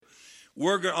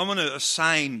I'm going to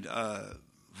assign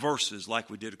verses like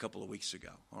we did a couple of weeks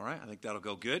ago. All right? I think that'll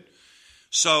go good.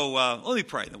 So let me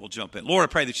pray, then we'll jump in. Lord, I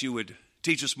pray that you would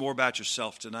teach us more about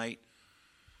yourself tonight.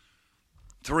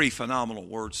 3 phenomenal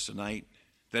words tonight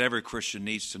that every Christian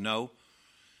needs to know.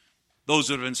 Those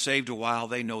that have been saved a while,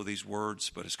 they know these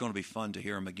words, but it's going to be fun to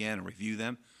hear them again and review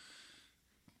them.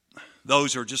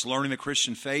 Those who are just learning the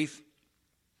Christian faith,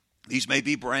 these may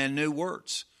be brand new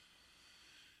words.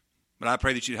 But I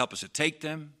pray that you'd help us to take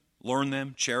them, learn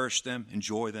them, cherish them,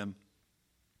 enjoy them,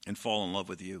 and fall in love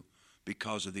with you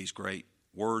because of these great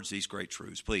words, these great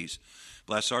truths. Please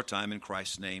bless our time in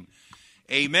Christ's name.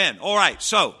 Amen. All right,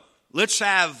 so let's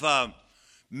have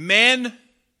men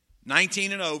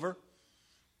 19 and over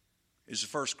is the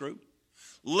first group.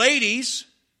 Ladies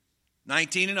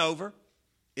 19 and over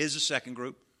is the second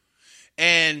group.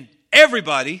 And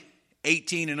everybody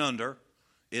 18 and under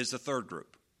is the third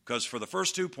group. Because for the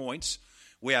first 2 points,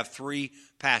 we have 3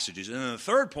 passages. And then the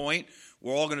third point,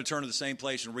 we're all going to turn to the same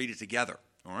place and read it together.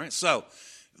 All right, so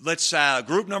let's,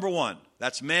 group number 1,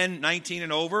 that's men 19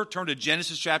 and over. Turn to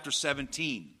Genesis chapter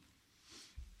 17.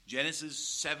 Genesis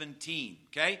 17,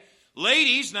 okay?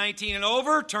 Ladies 19 and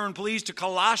over, turn please to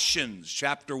Colossians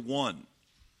chapter 1.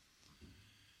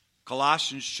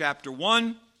 Colossians chapter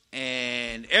 1.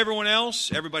 And everyone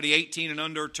else, everybody 18 and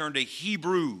under, turn to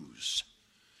Hebrews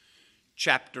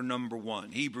chapter number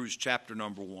 1. Hebrews chapter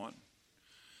number 1.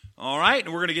 All right,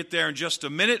 and we're going to get there in just a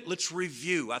minute. Let's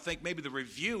review. I think maybe the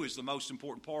review is the most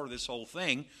important part of this whole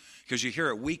thing because you hear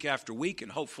it week after week, and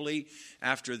hopefully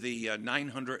after the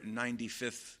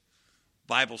 995th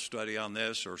Bible study on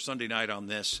this or Sunday night on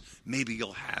this, maybe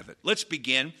you'll have it. Let's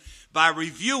begin by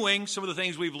reviewing some of the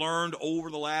things we've learned over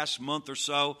the last month or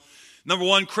so. Number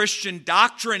 1, Christian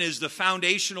doctrine is the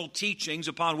foundational teachings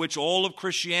upon which all of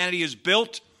Christianity is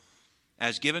built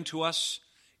as given to us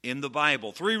in the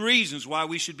Bible. 3 reasons why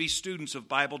we should be students of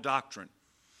Bible doctrine.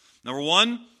 Number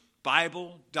 1,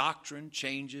 Bible doctrine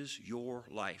changes your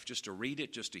life. Just to read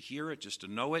it, just to hear it, just to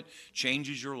know it,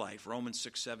 changes your life. Romans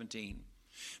 6:17.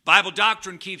 Bible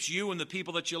doctrine keeps you and the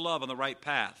people that you love on the right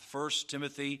path. 1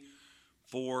 Timothy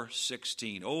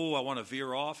 4:16. Oh, I want to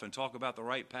veer off and talk about the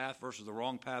right path versus the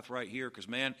wrong path right here because,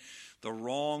 man, the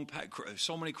wrong path,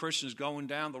 so many Christians going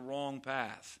down the wrong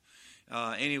path.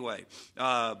 Anyway,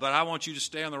 but I want you to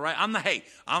stay on the right.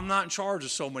 I'm not in charge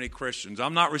of so many Christians.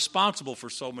 I'm not responsible for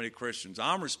so many Christians.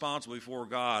 I'm responsible before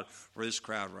God for this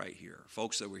crowd right here,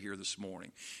 folks that were here this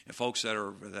morning, and folks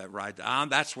that ride.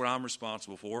 That's what I'm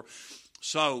responsible for.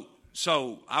 So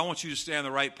I want you to stay on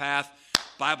the right path.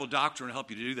 Bible doctrine will help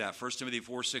you to do that. 1 Timothy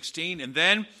 4:16. And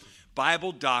then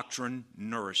Bible doctrine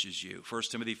nourishes you.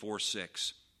 1 Timothy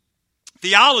 4:6.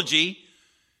 Theology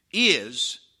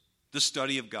is the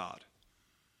study of God.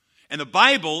 And the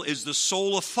Bible is the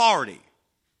sole authority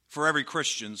for every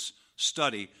Christian's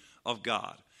study of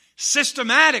God.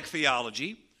 Systematic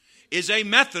theology is a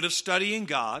method of studying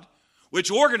God which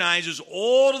organizes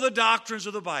all of the doctrines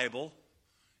of the Bible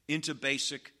into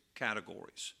basic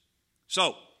categories.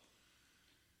 So,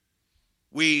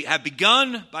 we have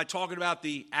begun by talking about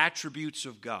the attributes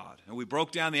of God. And we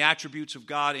broke down the attributes of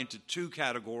God into 2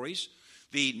 categories.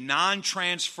 The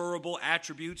non-transferable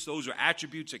attributes, those are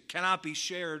attributes that cannot be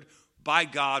shared by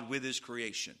God with His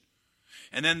creation.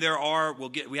 And then there are,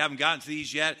 we haven't gotten to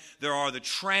these yet, there are the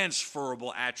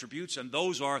transferable attributes, and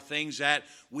those are things that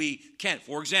we can't.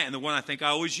 For example, and the one I think I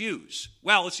always use.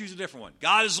 Well, let's use a different one.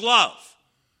 God is love.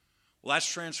 Well, that's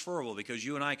transferable because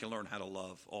you and I can learn how to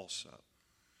love also.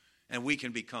 And we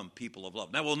can become people of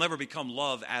love. Now, we'll never become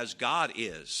love as God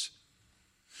is.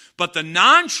 But the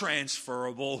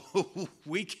non-transferable,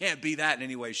 we can't be that in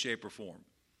any way, shape, or form.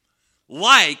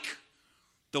 Like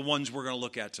the ones we're going to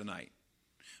look at tonight.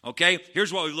 Okay,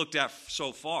 here's what we've looked at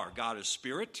so far. God is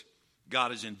spirit.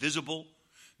 God is invisible.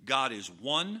 God is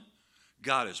one.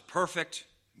 God is perfect.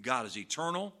 God is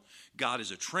eternal. God is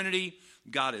a Trinity.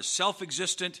 God is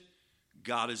self-existent.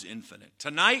 God is infinite.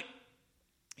 Tonight,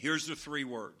 here's the 3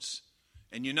 words,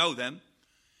 and you know them.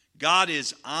 God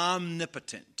is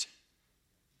omnipotent.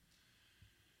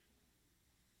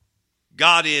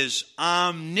 God is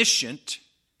omniscient.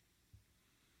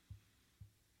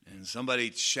 And somebody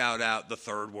shout out the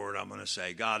 3rd word I'm going to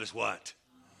say. God is what?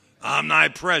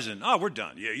 Omnipresent. Oh, we're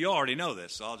done. You already know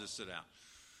this, so I'll just sit down.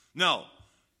 No.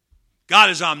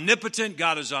 God is omnipotent.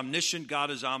 God is omniscient.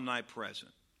 God is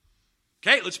omnipresent.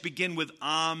 Okay, let's begin with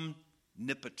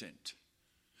omnipotent.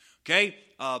 Okay,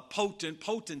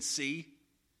 potency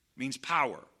means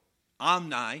power.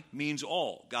 Omni means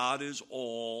all. God is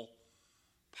all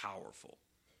powerful.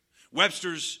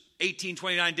 Webster's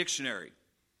 1829 dictionary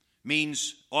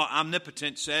means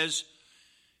omnipotent says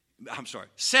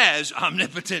says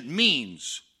omnipotent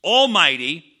means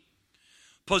almighty,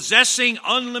 possessing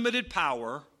unlimited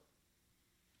power,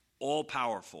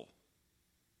 all-powerful.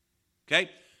 Okay?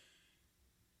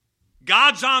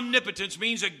 God's omnipotence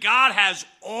means that God has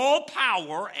all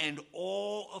power and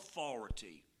all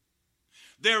authority.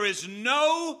 There is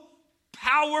no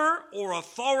power or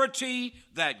authority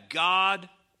that God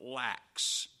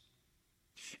lacks.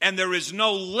 And there is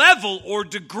no level or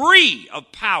degree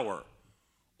of power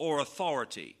or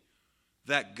authority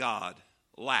that God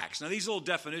lacks. Now, these little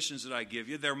definitions that I give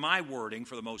you, they're my wording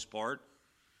for the most part,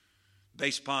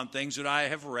 based upon things that I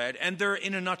have read, and they're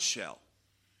in a nutshell.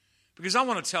 Because I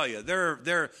want to tell you,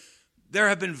 there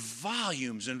have been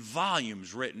volumes and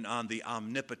volumes written on the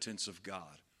omnipotence of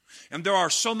God. And there are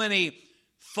so many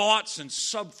thoughts and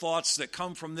sub-thoughts that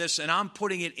come from this, and I'm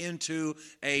putting it into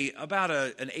about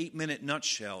an 8-minute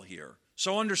nutshell here.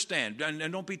 So understand,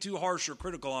 and don't be too harsh or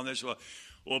critical on this.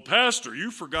 Well, Pastor, you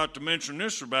forgot to mention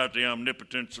this about the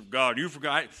omnipotence of God. You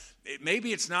forgot.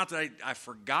 Maybe it's not that I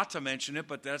forgot to mention it,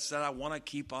 but that's that I want to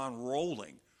keep on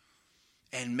rolling.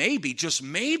 And maybe, just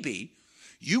maybe,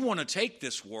 you want to take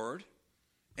this word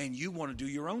and you want to do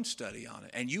your own study on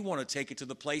it. And you want to take it to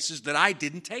the places that I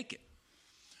didn't take it.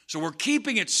 So we're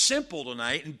keeping it simple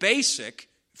tonight and basic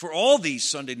for all these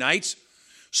Sunday nights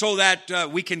so that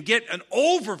we can get an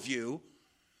overview.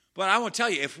 But I want to tell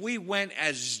you, if we went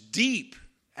as deep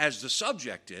as the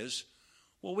subject is,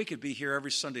 well, we could be here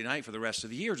every Sunday night for the rest of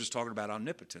the year just talking about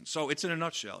omnipotence. So it's in a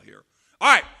nutshell here.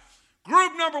 All right,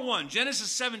 group number 1,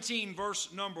 Genesis 17, verse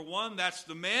number 1. That's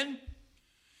the men.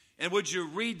 And would you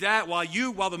read that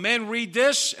while the men read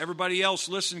this? Everybody else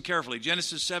listen carefully.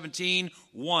 Genesis 17,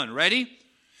 1. Ready?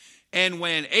 And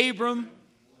when Abram...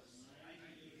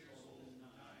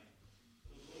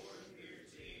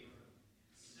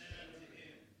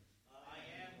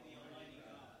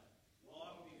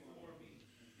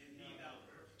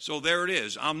 So there it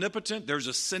is, omnipotent. There's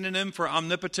a synonym for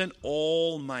omnipotent,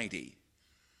 almighty.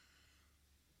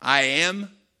 I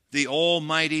am the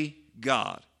almighty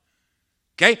God.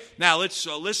 Okay, now let's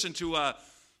listen to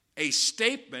a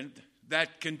statement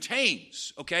that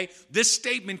contains, okay, this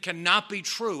statement cannot be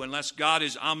true unless God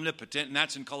is omnipotent, and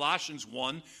that's in Colossians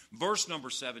 1, verse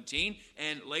number 17.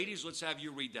 And ladies, let's have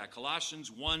you read that. Colossians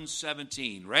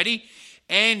 1:17. Ready?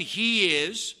 And he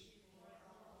is...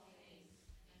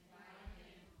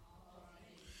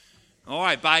 All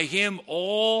right, by him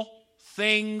all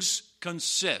things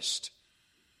consist.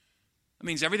 That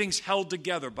means everything's held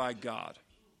together by God.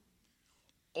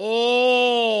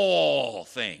 All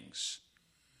things.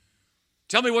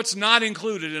 Tell me what's not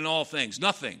included in all things.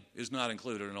 Nothing is not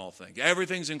included in all things.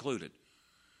 Everything's included.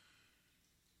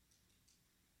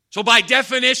 So by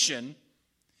definition,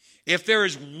 if there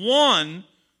is one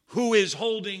who is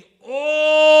holding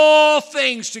all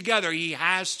things together, he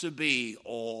has to be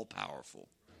all-powerful.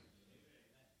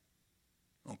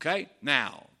 Okay,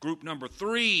 now, group number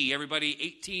 3, everybody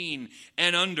 18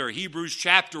 and under, Hebrews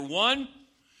chapter 1,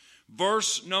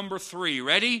 verse number 3.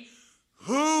 Ready?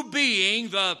 Who being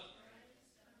the...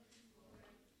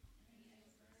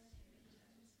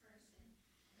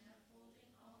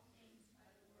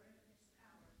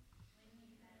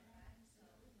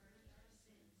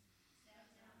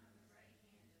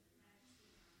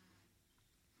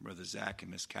 Brother Zach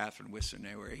and Miss Catherine Wisson,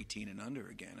 they were 18 and under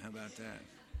again. How about that?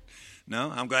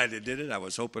 No, I'm glad they did it. I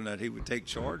was hoping that he would take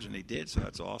charge, and he did, so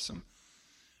that's awesome.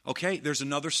 Okay, there's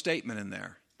another statement in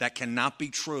there that cannot be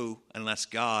true unless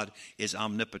God is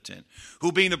omnipotent.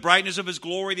 Who being the brightness of his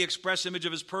glory, the express image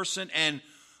of his person, and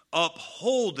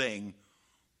upholding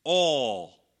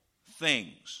all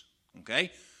things.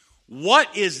 Okay?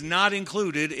 What is not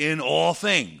included in all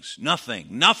things? Nothing.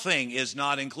 Nothing is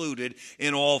not included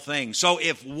in all things. So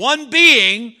if one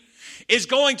being is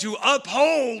going to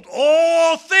uphold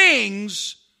all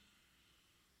things,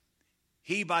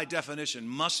 he by definition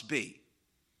must be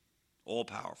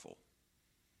all-powerful.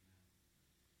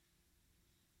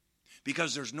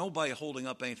 Because there's nobody holding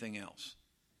up anything else.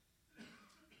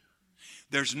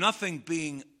 There's nothing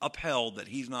being upheld that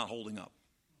he's not holding up.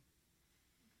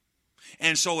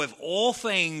 And so if all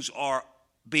things are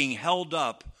being held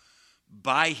up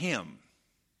by him,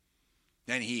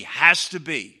 then he has to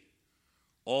be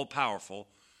all-powerful,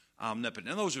 omnipotent.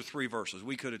 And those are 3 verses.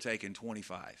 We could have taken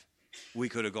 25. We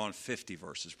could have gone 50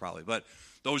 verses probably. But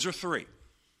those are 3.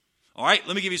 All right,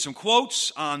 let me give you some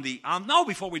quotes on the... no,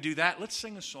 before we do that, let's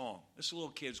sing a song. This is a little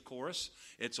kid's chorus.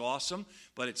 It's awesome,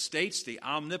 but it states the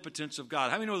omnipotence of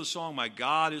God. How many know the song, My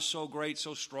God is so great,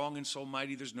 so strong, and so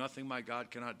mighty, there's nothing my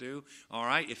God cannot do? All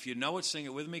right, if you know it, sing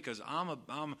it with me, because I'm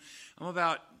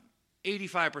about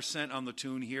 85% on the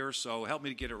tune here, so help me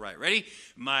to get it right. Ready?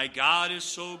 My God is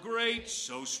so great,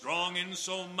 so strong and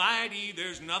so mighty,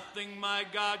 there's nothing my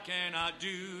God cannot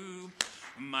do.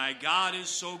 My God is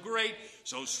so great,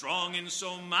 so strong and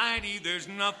so mighty, there's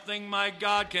nothing my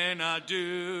God cannot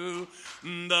do.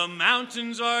 The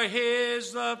mountains are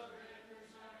His,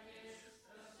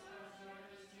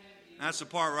 That's the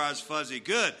part where I was fuzzy.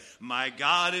 Good. My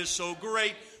God is so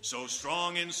great, so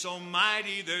strong and so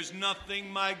mighty, there's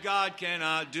nothing my God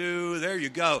cannot do. There you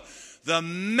go. The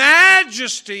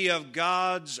majesty of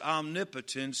God's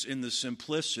omnipotence in the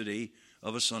simplicity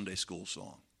of a Sunday school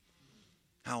song.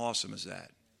 How awesome is that?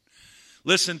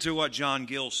 Listen to what John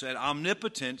Gill said.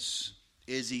 Omnipotence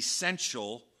is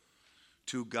essential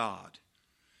to God.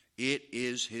 It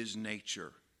is His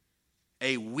nature.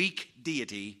 A weak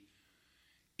deity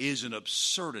is an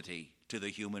absurdity to the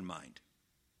human mind.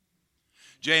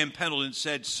 J.M. Pendleton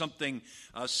said something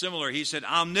similar. He said,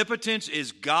 omnipotence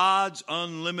is God's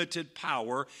unlimited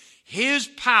power, His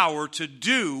power to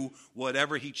do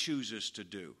whatever He chooses to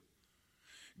do.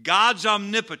 God's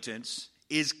omnipotence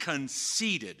is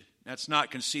conceded. That's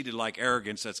not conceited like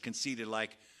arrogance. That's conceited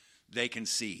like they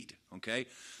concede. Okay?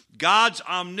 God's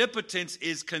omnipotence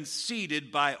is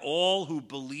conceded by all who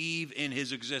believe in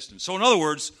His existence. So in other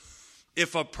words,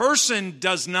 if a person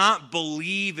does not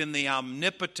believe in the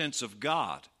omnipotence of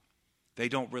God, they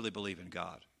don't really believe in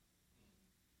God.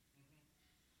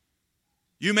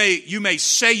 You may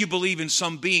say you believe in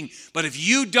some being, but if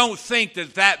you don't think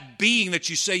that that being that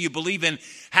you say you believe in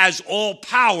has all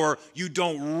power, you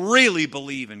don't really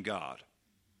believe in God.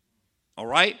 All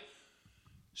right?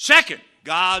 Second,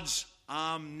 God's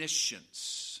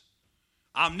omniscience.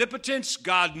 Omnipotence,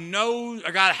 God knows,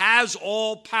 or God has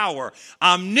all power.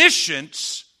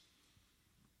 Omniscience,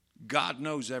 God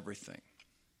knows everything.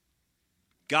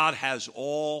 God has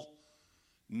all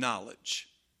knowledge.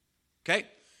 Okay?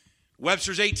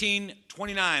 Webster's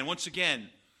 18:29, once again,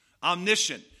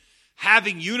 omniscient,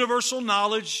 having universal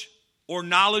knowledge or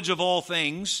knowledge of all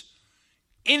things,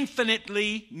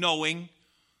 infinitely knowing,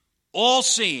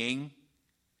 all-seeing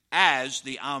as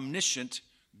the omniscient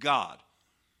God.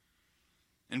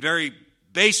 And very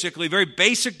basic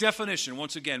definition,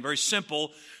 once again, very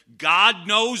simple. God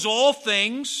knows all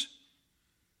things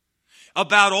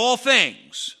about all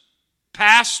things,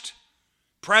 past,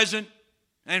 present,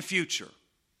 and future.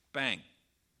 Bang.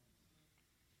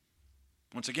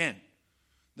 Once again,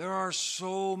 there are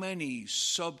so many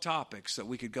subtopics that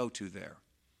we could go to there.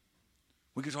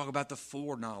 We could talk about the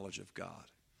foreknowledge of God.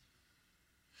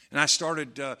 And I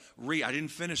started I didn't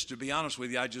finish, to be honest with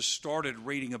you. I just started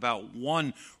reading about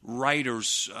one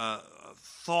writer's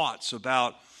thoughts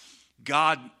about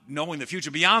God knowing the future.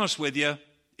 To be honest with you,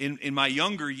 in my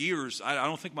younger years, I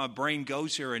don't think my brain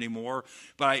goes here anymore,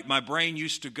 but my brain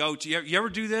used to go to, you ever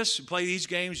do this? Play these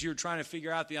games, you're trying to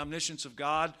figure out the omniscience of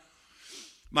God?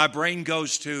 My brain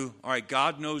goes to, all right,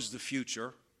 God knows the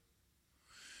future.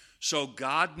 So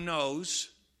God knows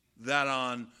that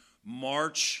on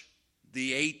March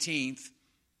the 18th,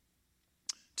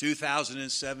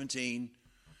 2017,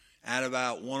 at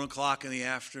about 1 o'clock in the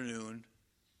afternoon,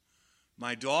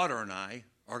 my daughter and I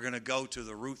are going to go to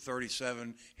the Route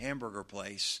 37 hamburger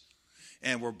place,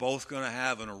 and we're both going to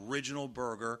have an original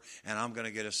burger, and I'm going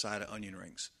to get a side of onion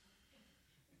rings.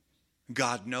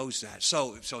 God knows that.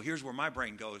 So here's where my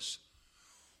brain goes.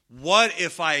 What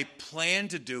if I plan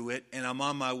to do it, and I'm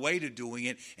on my way to doing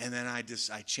it, and then I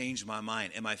change my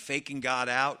mind? Am I faking God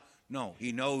out? No,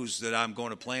 He knows that I'm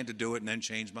going to plan to do it and then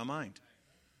change my mind.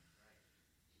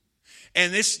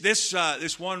 And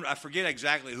this one, I forget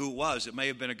exactly who it was. It may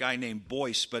have been a guy named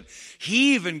Boyce, but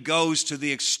he even goes to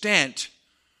the extent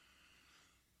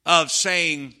of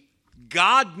saying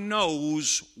God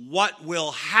knows what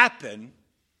will happen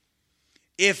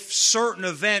if certain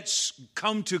events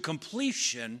come to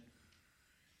completion,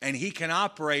 and He can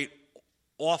operate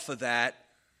off of that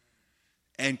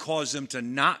and cause them to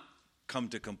not come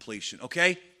to completion.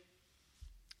 Okay?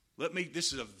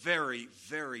 This is a very,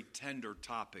 very tender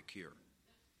topic here.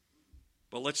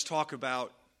 But let's talk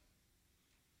about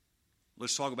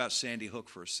Sandy Hook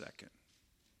for a second.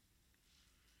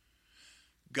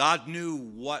 God knew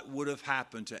what would have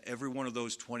happened to every one of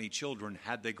those 20 children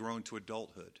had they grown to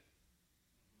adulthood.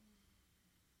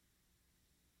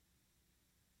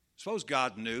 Suppose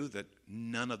God knew that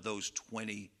none of those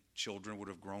 20 children would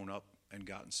have grown up and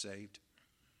gotten saved.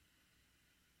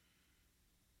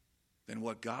 Then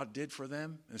what God did for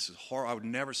them, and this is horrible, I would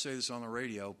never say this on the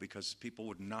radio because people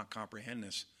would not comprehend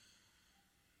this.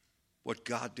 What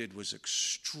God did was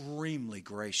extremely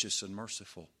gracious and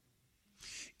merciful.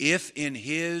 if in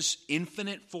his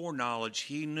infinite foreknowledge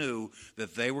he knew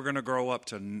that they were going to grow up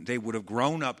to, they would have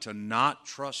grown up to not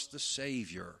trust the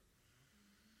Savior,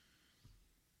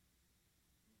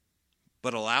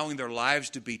 but allowing their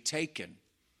lives to be taken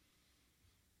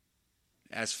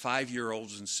as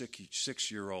 5-year-olds and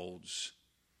 6-year-olds,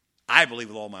 I believe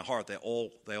with all my heart they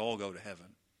all go to heaven.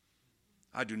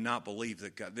 I do not believe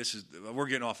that God, we're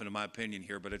getting off into my opinion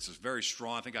here, but it's very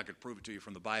strong. I think I could prove it to you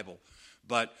from the Bible.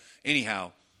 But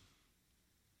anyhow,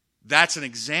 that's an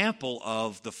example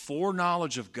of the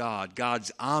foreknowledge of God,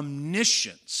 God's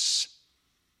omniscience.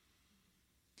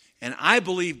 And I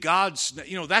believe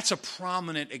that's a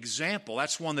prominent example.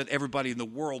 That's one that everybody in the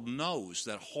world knows,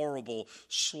 that horrible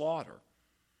slaughter.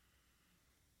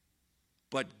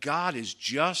 But God is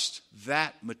just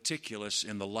that meticulous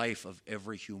in the life of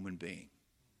every human being.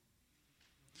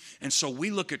 And so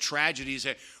we look at tragedy and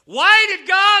say, why did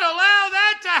God allow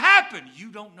that to happen?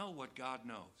 You don't know what God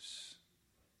knows.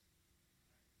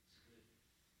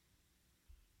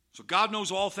 So God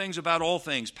knows all things about all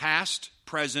things, past,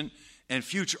 present, and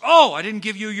future. Oh, I didn't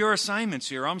give you your assignments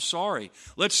here. I'm sorry.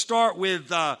 Let's start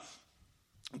with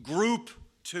group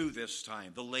 2 this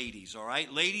time, the ladies, all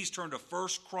right? Ladies, turn to 1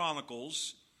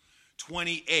 Chronicles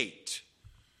 28.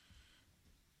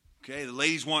 Okay, the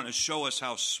ladies want to show us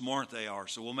how smart they are,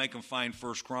 so we'll make them find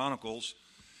 1 Chronicles,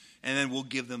 and then we'll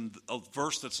give them a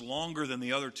verse that's longer than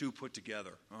the other 2 put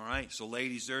together, all right? So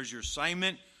ladies, there's your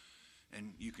assignment.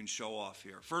 And you can show off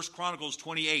here. 1 Chronicles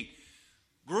 28.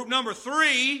 Group number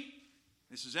 3,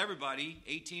 this is everybody,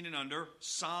 18 and under,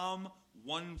 Psalm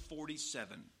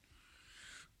 147.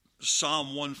 Psalm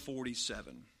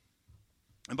 147.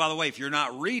 And by the way, if you're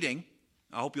not reading,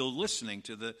 I hope you're listening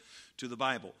to the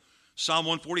Bible. Psalm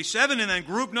 147, and then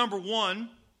group number 1,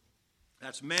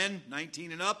 that's men,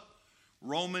 19 and up,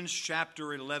 Romans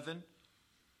chapter 11.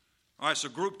 All right, so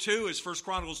group 2 is 1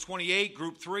 Chronicles 28.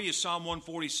 Group 3 is Psalm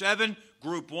 147.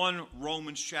 Group 1,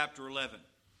 Romans chapter 11.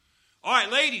 All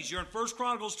right, ladies, you're in 1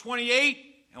 Chronicles 28.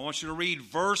 I want you to read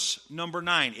verse number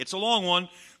 9. It's a long one.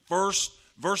 Verse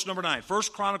number 9. 1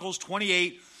 Chronicles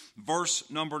 28, verse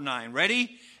number 9.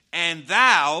 Ready? And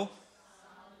thou...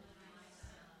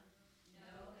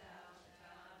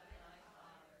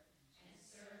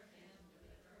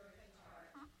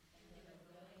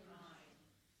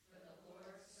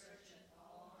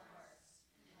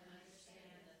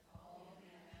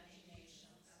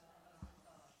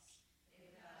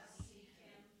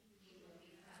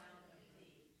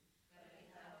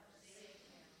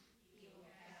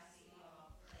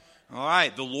 All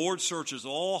right, the Lord searches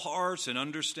all hearts and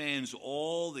understands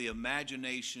all the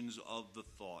imaginations of the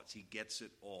thoughts. He gets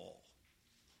it all.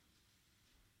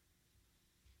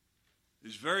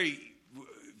 There's very,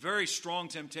 very strong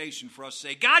temptation for us to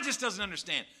say, God just doesn't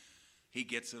understand. He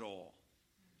gets it all.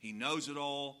 He knows it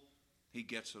all. He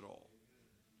gets it all.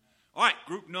 All right,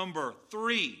 group number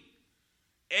 3.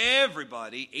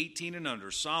 Everybody, 18 and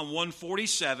under. Psalm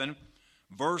 147,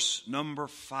 verse number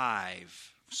 5.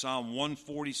 Psalm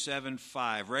 147,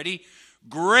 5. Ready?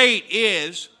 Great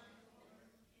is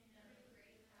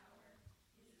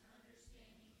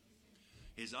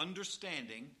his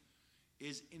understanding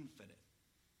is infinite.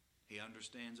 He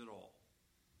understands it all.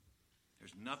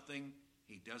 There's nothing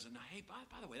he doesn't know. Hey, by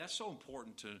the way, that's so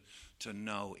important to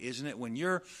know, isn't it?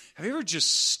 Have you ever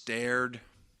just stared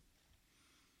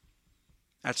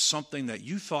at something that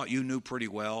you thought you knew pretty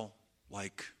well,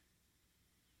 like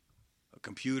a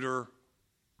computer,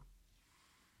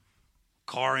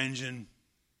 car engine,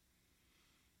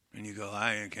 and you go,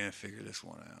 I can't figure this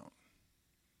one out.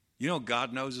 You know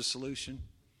God knows the solution?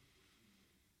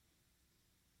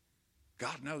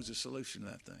 God knows the solution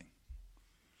to that thing.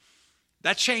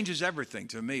 That changes everything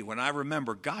to me when I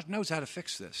remember God knows how to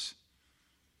fix this.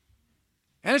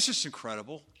 And it's just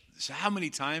incredible. So how many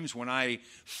times when I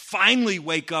finally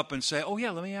wake up and say, oh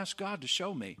yeah, let me ask God to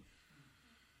show me.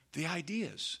 The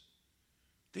ideas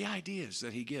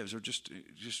that he gives are just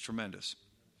tremendous.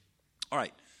 All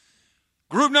right.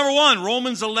 Group number 1,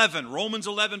 Romans 11. Romans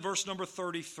 11, verse number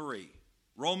 33.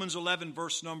 Romans 11,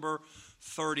 verse number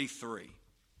 33.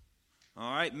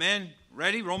 All right, men,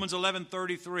 ready? Romans 11,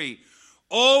 33.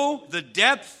 Oh, the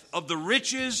depth of the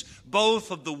riches,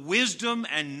 both of the wisdom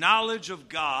and knowledge of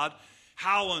God,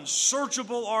 how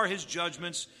unsearchable are his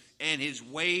judgments and his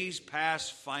ways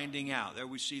past finding out. There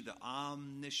we see the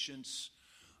omniscience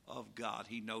of God.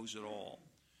 He knows it all.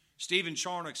 Stephen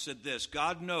Charnock said this,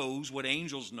 God knows what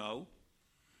angels know,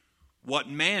 what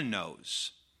man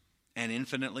knows, and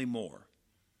infinitely more.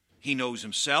 He knows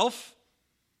himself,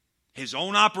 his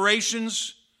own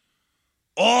operations,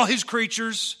 all his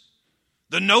creatures,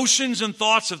 the notions and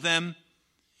thoughts of them.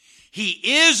 He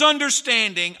is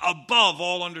understanding above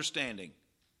all understanding.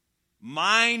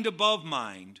 Mind above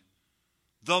mind,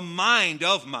 the mind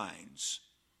of minds,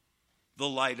 the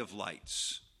light of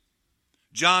lights.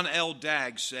 John L.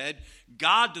 Dagg said,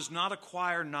 God does not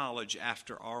acquire knowledge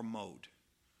after our mode.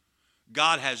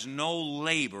 God has no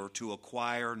labor to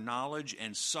acquire knowledge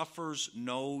and suffers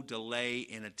no delay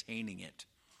in attaining it.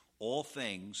 All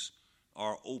things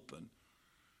are open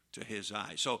to his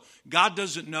eyes. So God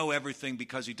doesn't know everything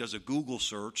because he does a Google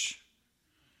search,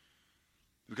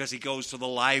 because he goes to the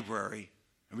library,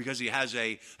 and because he has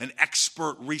an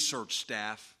expert research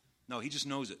staff. No, he just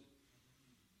knows it.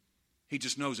 He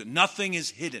just knows it. Nothing is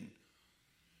hidden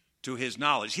to his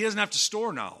knowledge. He doesn't have to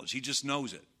store knowledge. He just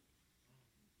knows it.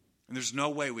 And there's no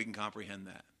way we can comprehend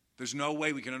that. There's no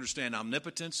way we can understand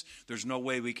omnipotence. There's no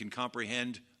way we can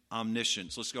comprehend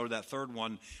omniscience. Let's go to that third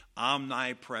one,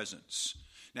 omnipresence.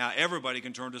 Now, everybody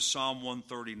can turn to Psalm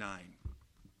 139.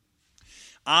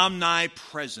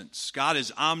 Omnipresence. God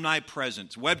is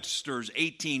omnipresent. Webster's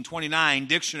 1829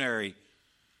 dictionary.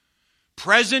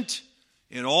 Present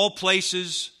in all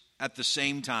places at the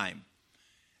same time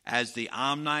as the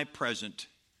omnipresent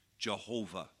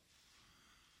Jehovah.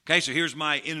 Okay, so here's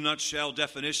my, in a nutshell,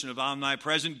 definition of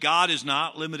omnipresent. God is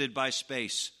not limited by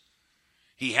space.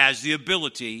 He has the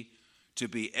ability to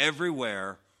be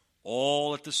everywhere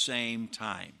all at the same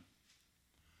time.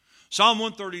 Psalm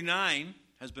 139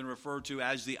 has been referred to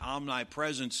as the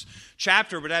omnipresence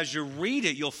chapter, but as you read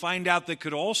it, you'll find out that it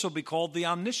could also be called the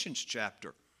omniscience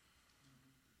chapter,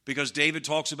 because David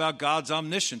talks about God's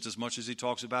omniscience as much as he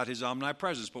talks about his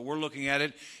omnipresence. But we're looking at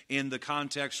it in the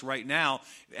context right now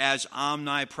as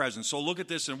omnipresence. So look at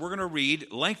this, and we're going to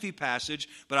read, lengthy passage,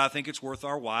 but I think it's worth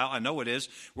our while. I know it is.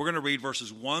 We're going to read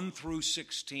verses 1 through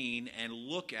 16 and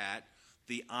look at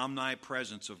the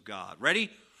omnipresence of God.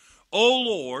 Ready? O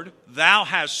Lord, thou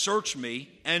hast searched me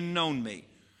and known me.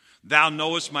 Thou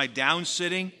knowest my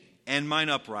downsitting and mine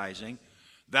uprising.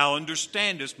 Thou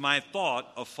understandest my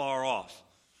thought afar off.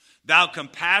 Thou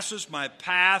compassest my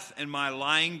path and my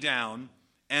lying down,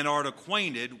 and art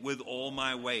acquainted with all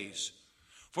my ways.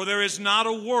 For there is not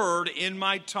a word in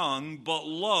my tongue, but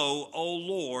lo, O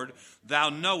Lord, thou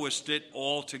knowest it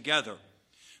altogether.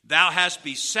 Thou hast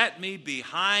beset me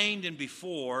behind and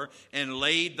before, and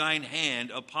laid thine hand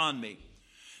upon me.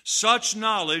 Such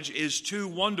knowledge is too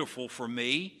wonderful for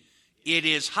me. It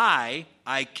is high,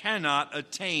 I cannot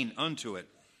attain unto it.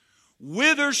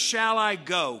 Whither shall I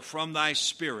go from thy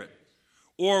spirit?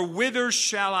 Or whither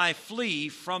shall I flee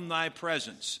from thy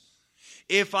presence?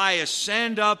 If I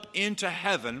ascend up into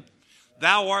heaven,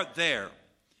 thou art there.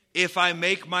 If I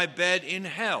make my bed in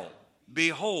hell,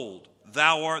 behold,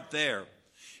 thou art there.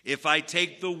 If I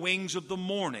take the wings of the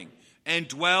morning and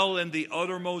dwell in the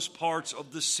uttermost parts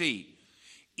of the sea,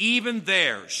 even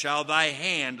there shall thy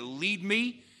hand lead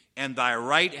me, and thy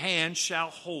right hand shall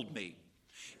hold me.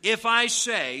 If I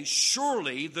say,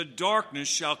 surely the darkness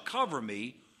shall cover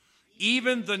me,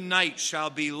 even the night shall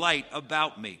be light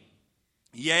about me.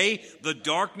 Yea, the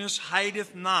darkness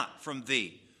hideth not from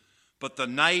thee, but the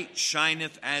night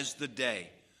shineth as the day.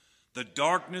 The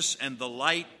darkness and the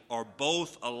light are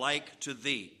both alike to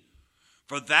thee.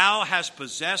 For thou hast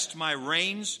possessed my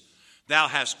reins, thou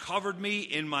hast covered me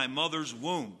in my mother's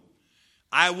womb.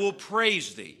 I will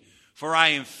praise thee, for I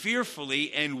am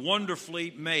fearfully and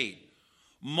wonderfully made.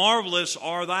 Marvelous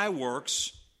are thy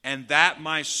works, and that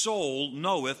my soul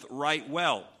knoweth right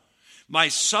well. My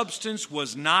substance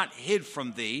was not hid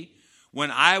from thee when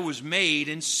I was made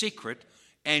in secret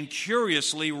and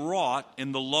curiously wrought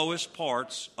in the lowest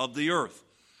parts of the earth.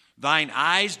 Thine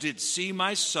eyes did see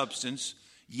my substance,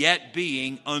 yet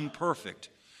being unperfect.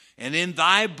 And in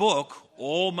thy book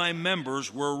all my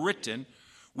members were written,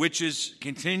 which is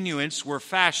continuance were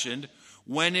fashioned,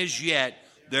 when as yet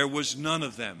there was none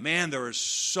of them. Man, there is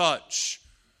such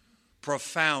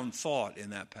profound thought in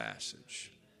that passage.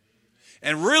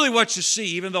 And really what you see,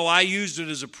 even though I used it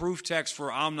as a proof text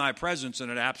for omnipresence,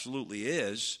 and it absolutely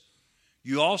is,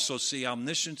 you also see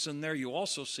omniscience in there. You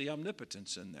also see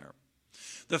omnipotence in there.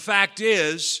 The fact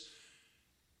is,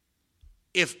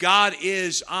 if God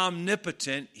is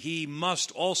omnipotent, he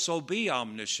must also be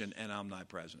omniscient and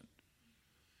omnipresent.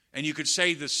 And you could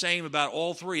say the same about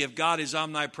all three. If God is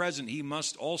omnipresent, he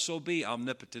must also be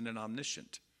omnipotent and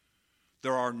omniscient.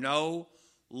 There are no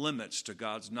limits to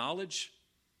God's knowledge,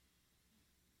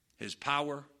 his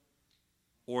power,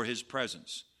 or his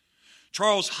presence.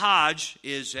 Charles Hodge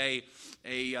is a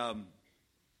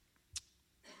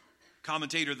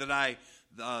commentator that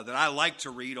I like to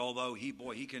read, although he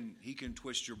can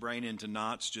twist your brain into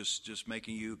knots, just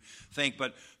making you think.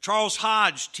 But Charles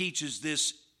Hodge teaches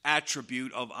this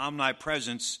attribute of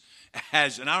omnipresence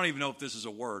as, and I don't even know if this is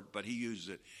a word, but he uses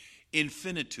it,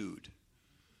 infinitude.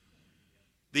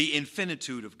 The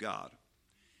infinitude of God.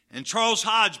 And Charles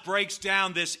Hodge breaks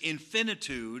down this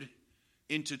infinitude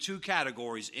into two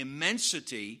categories,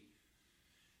 immensity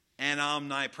and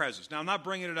omnipresence. Now, I'm not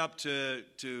bringing it up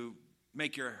to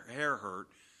make your hair hurt.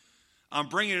 I'm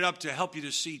bringing it up to help you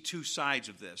to see two sides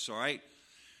of this, all right?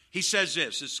 He says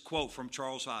this is a quote from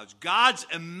Charles Hodge. God's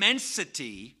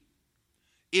immensity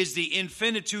is the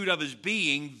infinitude of his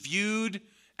being viewed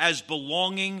as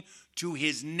belonging to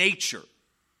his nature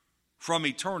from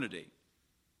eternity.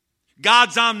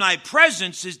 God's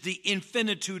omnipresence is the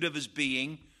infinitude of his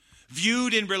being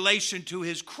viewed in relation to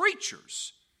his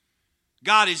creatures.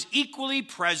 God is equally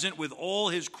present with all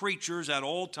his creatures at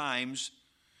all times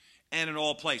and in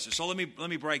all places. So let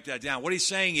me break that down. What he's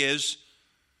saying is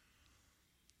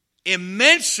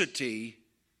immensity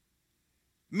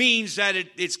means that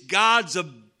it's God's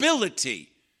ability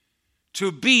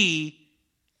to be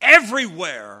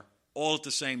everywhere all at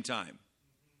the same time.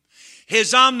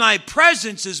 His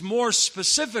omnipresence is more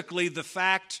specifically the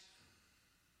fact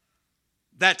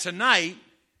that tonight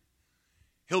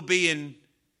he'll be in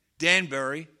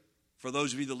Danbury. For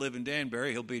those of you that live in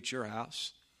Danbury, he'll be at your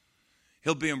house.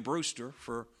 He'll be in Brewster.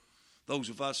 For those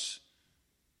of us,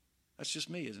 that's just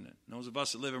me, isn't it? Those of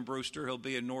us that live in Brewster, he'll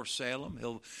be in North Salem.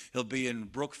 He'll be in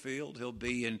Brookfield. He'll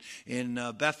be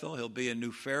in Bethel. He'll be in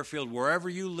New Fairfield. Wherever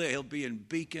you live, he'll be in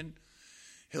Beacon.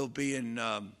 He'll be in,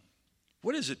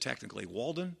 what is it technically,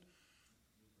 Walden?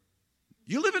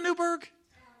 You live in Newburgh?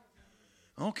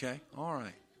 Okay, all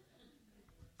right.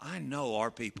 I know our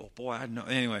people. Boy, I know.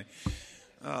 Anyway,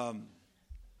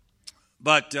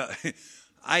 but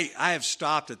I have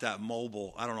stopped at that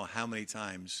mobile, I don't know how many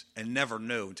times, and never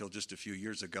knew until just a few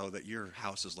years ago that your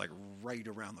house is like right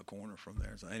around the corner from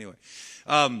there. So anyway,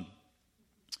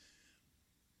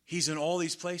 he's in all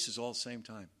these places all at the same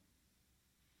time.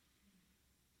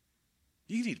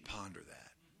 You need to ponder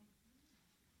that.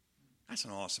 That's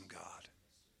an awesome God.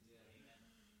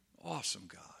 Awesome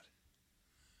God.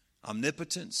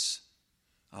 Omnipotence,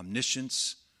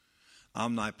 omniscience,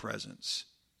 omnipresence.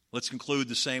 Let's conclude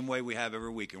the same way we have every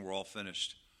week, and we're all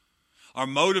finished. Our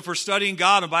motive for studying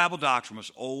God and Bible doctrine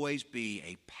must always be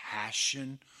a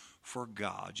passion for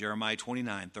God. Jeremiah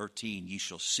 29:13, ye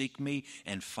shall seek me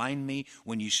and find me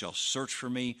when ye shall search for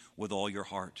me with all your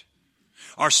heart.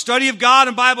 Our study of God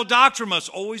and Bible doctrine must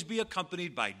always be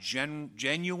accompanied by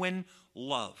genuine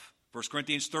love. 1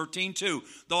 Corinthians 13:2,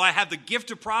 though I have the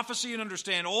gift of prophecy and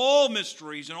understand all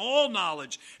mysteries and all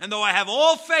knowledge, and though I have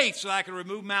all faith so that I can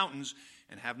remove mountains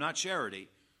and have not charity,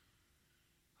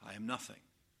 I am nothing.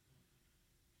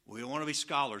 We don't want to be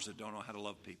scholars that don't know how to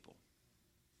love people.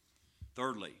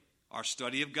 Thirdly, our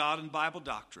study of God and Bible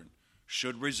doctrine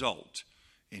should result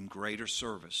in greater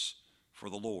service for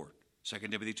the Lord.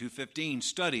 2 Timothy 2:15,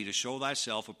 study to show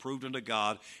thyself approved unto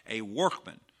God, a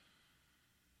workman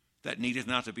that needeth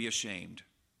not to be ashamed,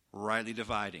 rightly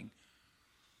dividing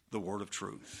the word of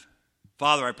truth.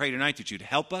 Father, I pray tonight that you'd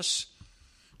help us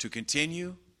to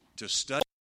continue to study